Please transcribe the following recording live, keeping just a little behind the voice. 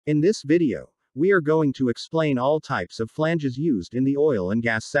In this video, we are going to explain all types of flanges used in the oil and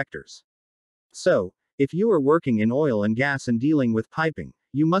gas sectors. So, if you are working in oil and gas and dealing with piping,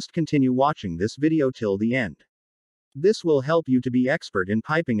 you must continue watching this video till the end. This will help you to be expert in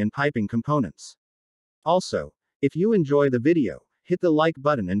piping and piping components. Also, if you enjoy the video, hit the like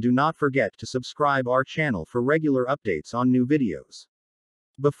button and do not forget to subscribe our channel for regular updates on new videos.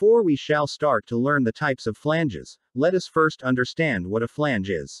 Before we shall start to learn the types of flanges, let us first understand what a flange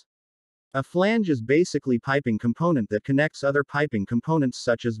is. A flange is basically piping component that connects other piping components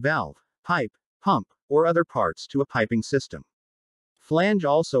such as valve, pipe, pump, or other parts to a piping system. Flange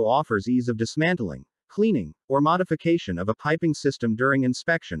also offers ease of dismantling, cleaning, or modification of a piping system during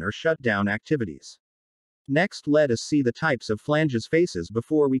inspection or shutdown activities. Next, let us see the types of flanges faces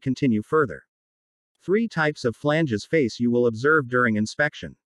before we continue further. 3 types of flanges face you will observe during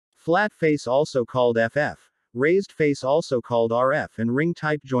inspection. Flat face also called FF, raised face also called RF, and ring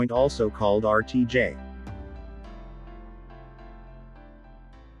type joint also called RTJ.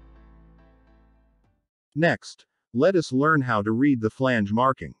 Next, let us learn how to read the flange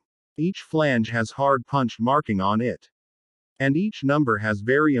marking. Each flange has hard punched marking on it. And each number has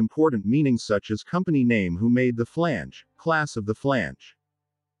very important meanings such as company name, who made the flange, class of the flange.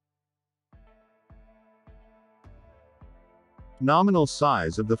 Nominal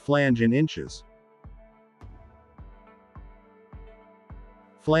size of the flange in inches.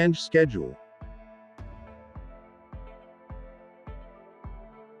 Flange schedule.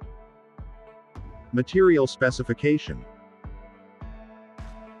 Material specification.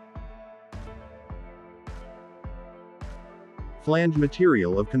 Flange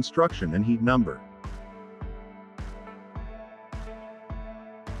material of construction and heat number.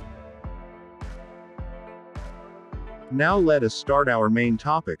 Now let us start our main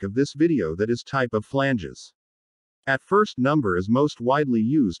topic of this video, that is type of flanges. At first, number is most widely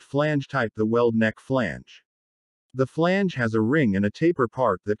used flange type, the weld neck flange. The flange has a ring and a taper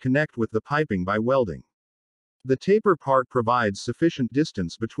part that connect with the piping by welding. The taper part provides sufficient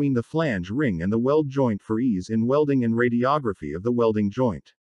distance between the flange ring and the weld joint for ease in welding and radiography of the welding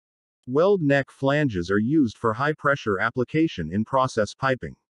joint. Weld neck flanges are used for high pressure application in process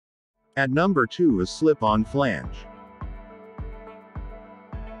piping. At number 2 is slip-on flange.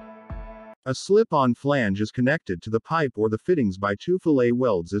 A slip-on flange is connected to the pipe or the fittings by 2 fillet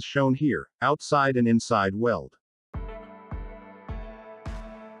welds as shown here, outside and inside weld.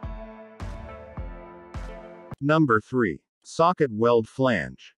 Number 3. Socket weld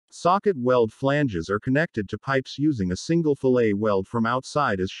flange. Socket weld flanges are connected to pipes using a single fillet weld from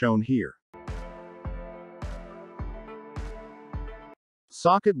outside as shown here.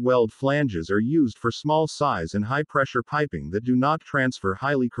 Socket weld flanges are used for small size and high pressure piping that do not transfer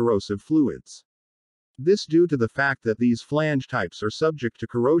highly corrosive fluids. This due to the fact that these flange types are subject to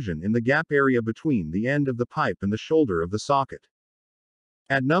corrosion in the gap area between the end of the pipe and the shoulder of the socket.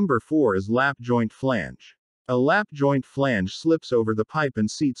 At number 4 is lap joint flange. A lap joint flange slips over the pipe and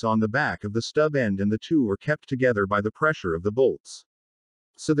seats on the back of the stub end, and the two are kept together by the pressure of the bolts.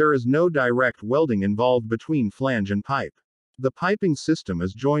 So there is no direct welding involved between flange and pipe. The piping system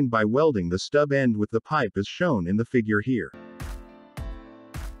is joined by welding the stub end with the pipe as shown in the figure here.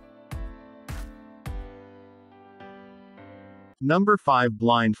 Number 5.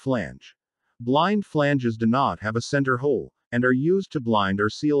 Blind flange. Blind flanges do not have a center hole, and are used to blind or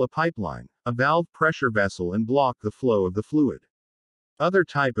seal a pipeline, a valve pressure vessel, and block the flow of the fluid. Other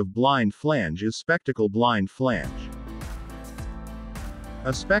type of blind flange is spectacle blind flange.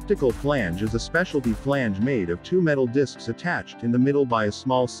 A spectacle flange is a specialty flange made of 2 metal discs attached in the middle by a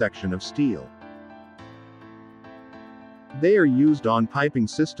small section of steel. They are used on piping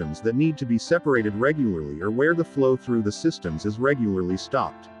systems that need to be separated regularly or where the flow through the systems is regularly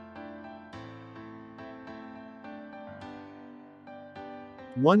stopped.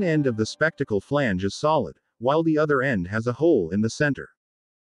 One end of the spectacle flange is solid, while the other end has a hole in the center.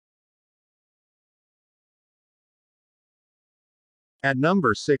 At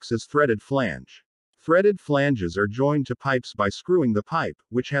number 6 is threaded flange. Threaded flanges are joined to pipes by screwing the pipe,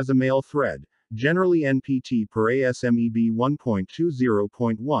 which has a male thread, generally NPT per ASMEB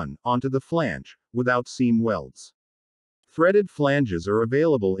 1.20.1, onto the flange, without seam welds. Threaded flanges are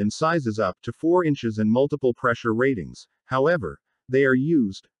available in sizes up to 4 inches and multiple pressure ratings. However, they are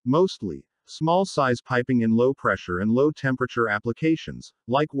used, mostly, small size piping in low pressure and low temperature applications,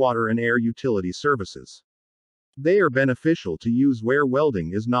 like water and air utility services. They are beneficial to use where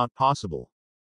welding is not possible.